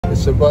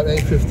It's about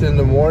 8:50 in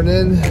the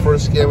morning.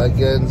 First game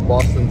against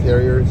Boston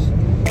Terriers.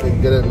 We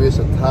can get at least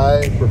a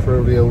tie,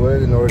 preferably a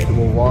win, in order to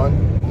move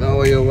on. Now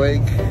are you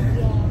awake?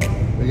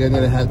 We're gonna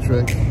need a hat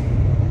trick.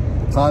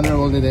 Connor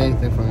will need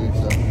anything from you,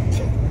 so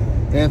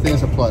anything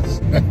is a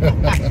plus.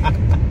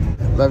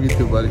 Love you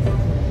too, buddy.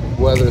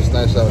 Weather is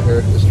nice out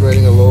here. It's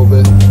raining a little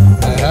bit.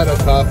 I had a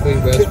coffee,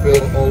 but I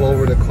spilled all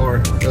over the car.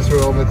 That's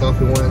where all my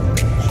coffee went.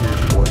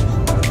 Cheers, boys.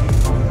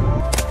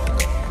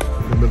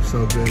 It looks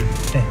so good.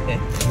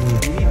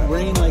 You need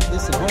rain like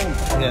this at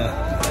home.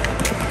 Yeah.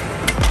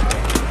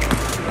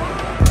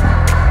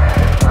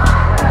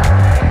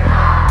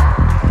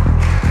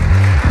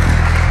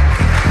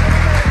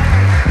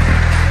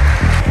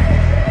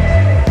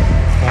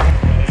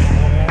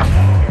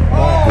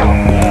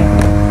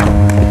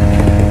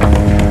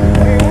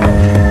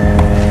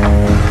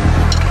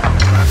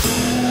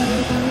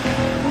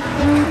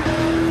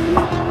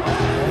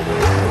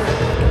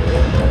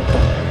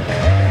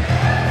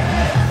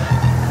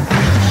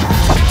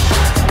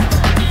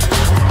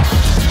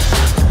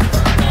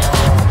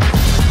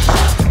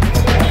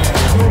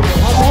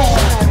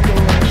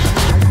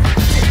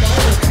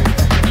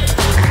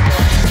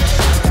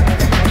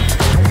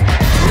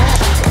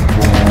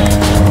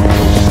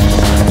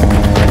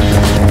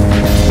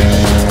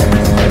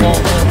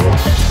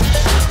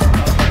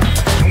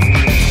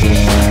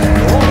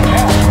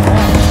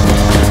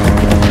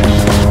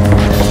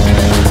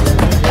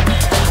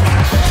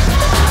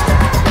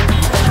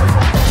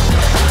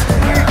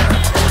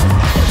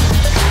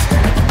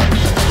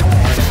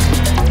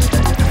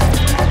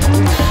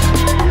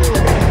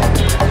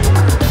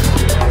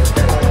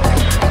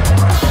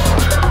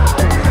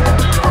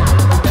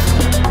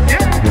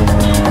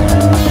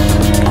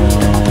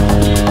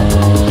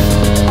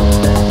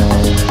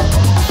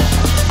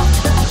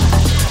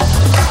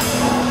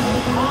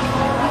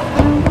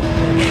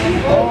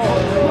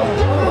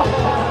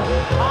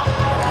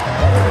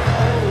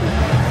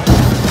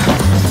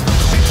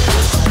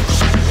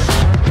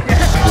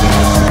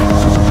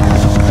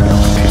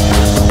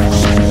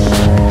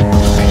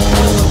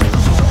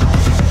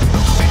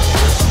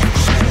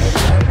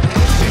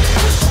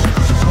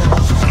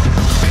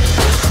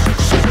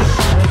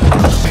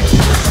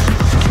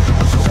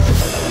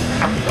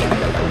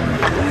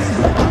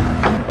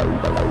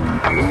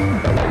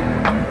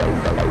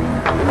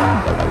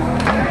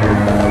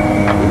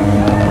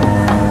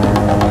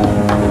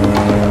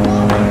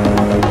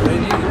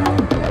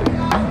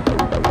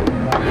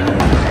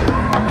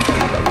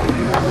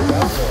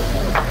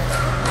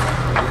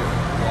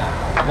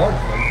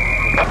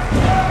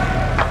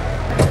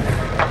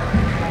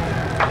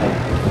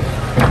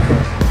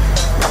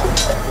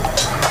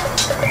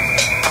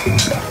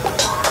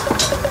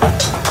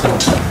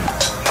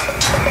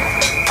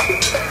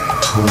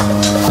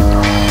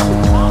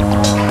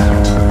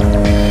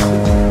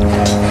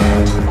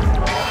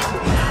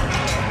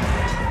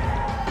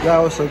 That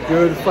was a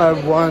good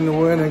 5-1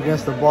 win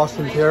against the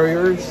Boston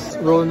Terriers.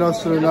 Rolling up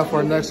soon enough for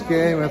our next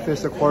game and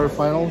face the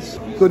quarterfinals.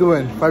 Good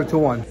win,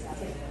 5-1.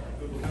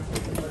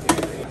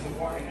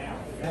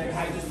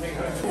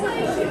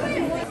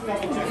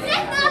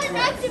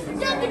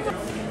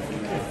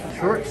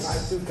 Shorts.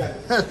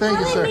 Thank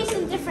you, sir.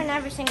 Something different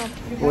every single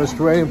time. Well, it's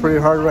raining pretty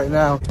hard right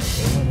now.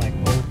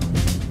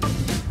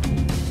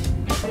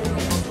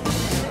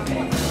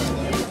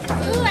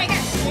 Ooh, I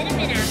got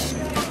cinnamon apple.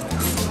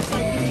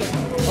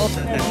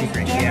 That'd be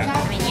great, yeah.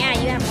 I mean, yeah,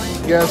 you have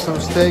one. Get some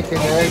steak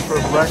and egg for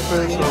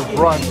breakfast or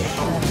brunch.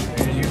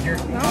 I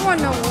don't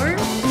want no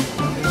worms.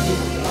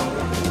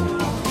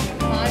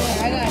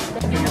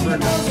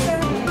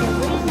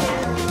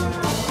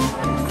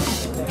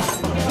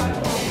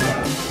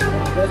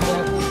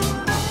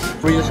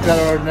 We just got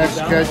our next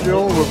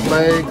schedule. We're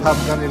playing Top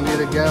Gun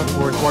Elite again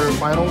for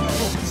quarterfinals.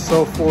 It's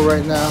so full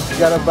right now.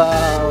 Got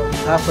about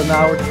half an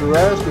hour to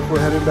rest before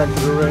heading back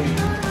to the ring.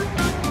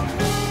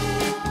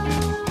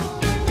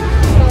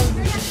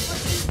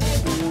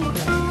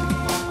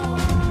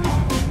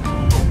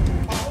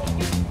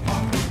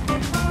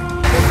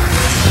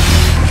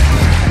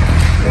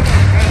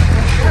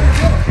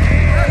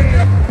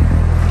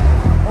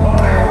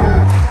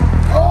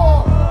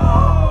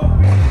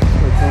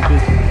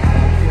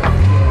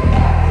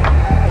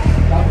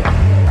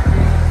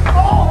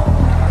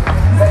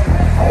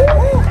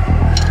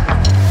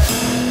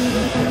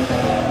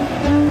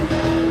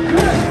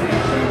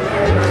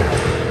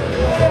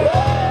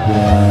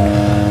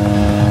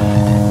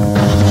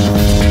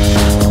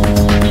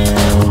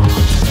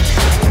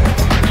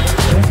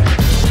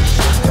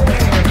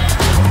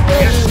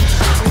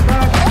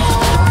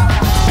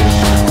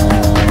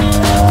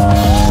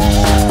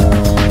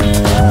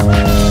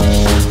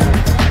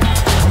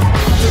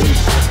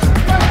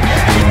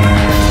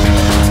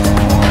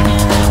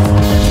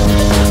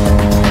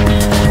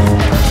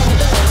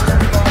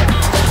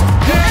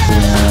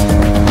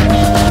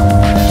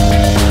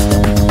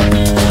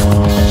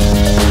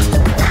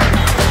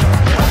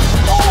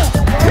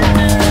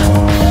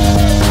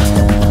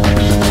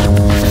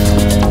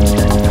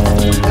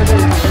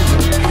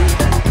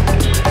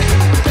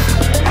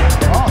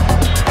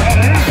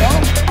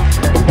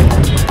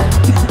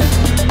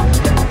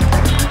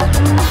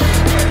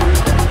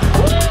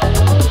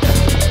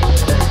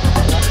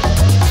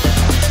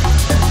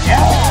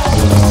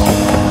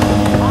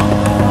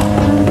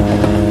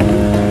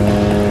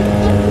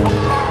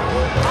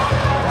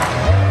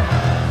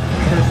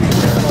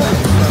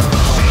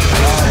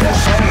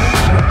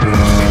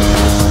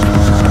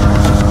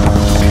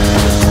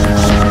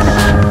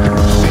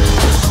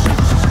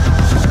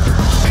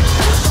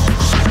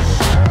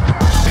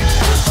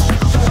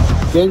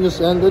 game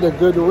just ended, a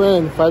good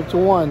win,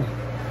 5-1.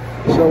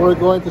 So we're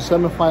going to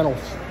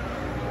semifinals.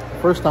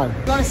 First time.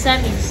 Going to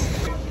semis.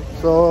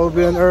 So it'll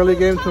be an early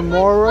game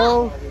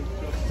tomorrow.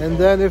 And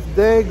then if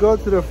they go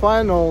to the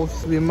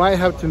finals, we might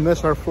have to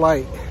miss our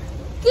flight.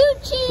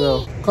 Gucci!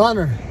 So,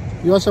 Connor,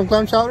 you want some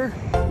clam chowder?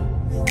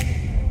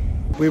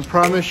 We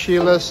promised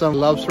Sheila some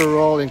lobster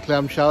roll and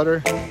clam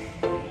chowder.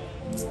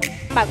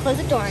 I'm about to close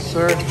the door.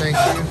 Sir, thank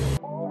you.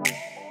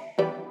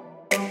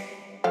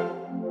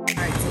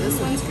 Alright, so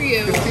this one's for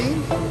you. 15?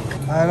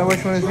 I know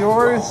which one is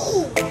yours.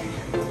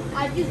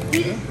 I just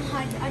beat it.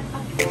 I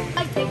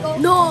like pickles.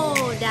 No,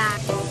 Dad.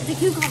 It's a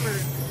cucumber.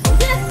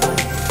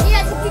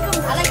 Yeah, it's a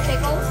cucumber. I like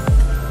pickles.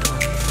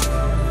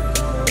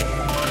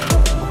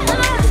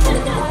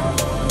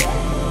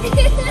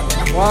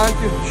 1,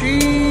 2,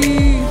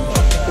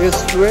 3. It's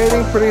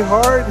raining pretty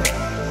hard.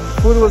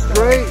 Food was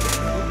great.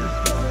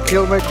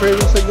 Killed my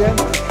cravings again.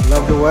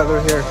 Love the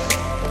weather here.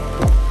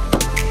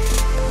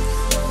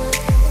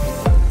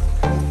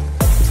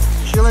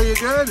 Sheila, you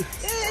good?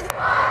 Good.